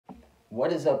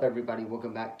What is up, everybody?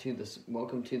 Welcome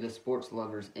to the Sports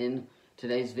Lovers. In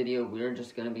today's video, we are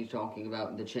just going to be talking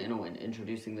about the channel and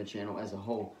introducing the channel as a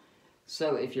whole.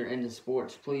 So if you're into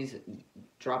sports, please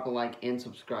drop a like and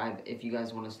subscribe if you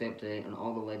guys want to stay up to date on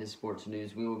all the latest sports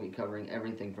news. We will be covering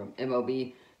everything from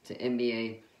MLB to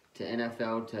NBA to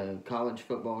NFL to college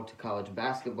football to college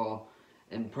basketball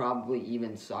and probably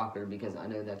even soccer, because I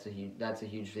know that's a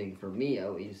huge thing for me,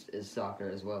 at least, is soccer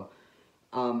as well.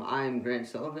 I am Grant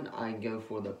Sullivan. I go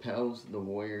for the Pels, the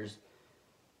Warriors,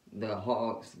 the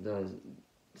Hawks, the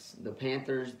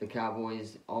Panthers, the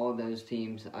Cowboys, all of those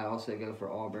teams. I also go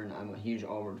for Auburn. I'm a huge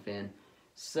Auburn fan.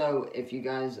 So if you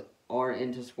guys are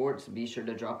into sports, be sure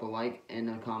to drop a like and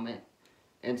a comment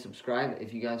and subscribe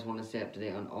if you guys want to stay up to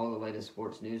date on all the latest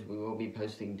sports news. We will be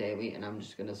posting daily, and I'm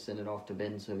just going to send it off to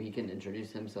Ben so he can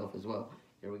introduce himself as well.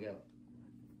 Here we go.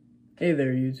 Hey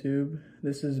there, YouTube.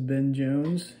 This is Ben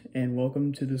Jones, and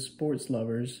welcome to the Sports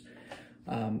Lovers.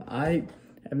 I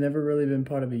have never really been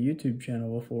part of a YouTube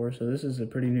channel before, so this is a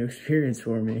pretty new experience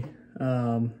for me.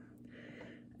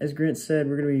 As Grant said,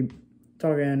 we're going to be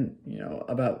talking,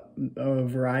 about a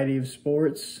variety of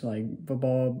sports like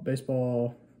football,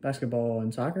 baseball, basketball,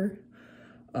 and soccer.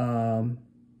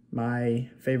 My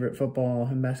favorite football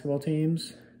and basketball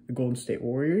teams, the Golden State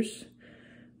Warriors,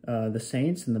 the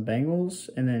Saints and the Bengals,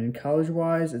 and then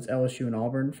college-wise, it's LSU and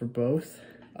Auburn for both.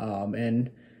 And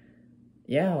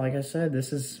yeah, like I said,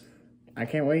 I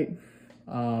can't wait.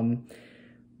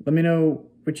 Let me know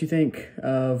what you think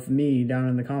of me down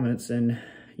in the comments and,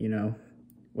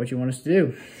 what you want us to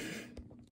do.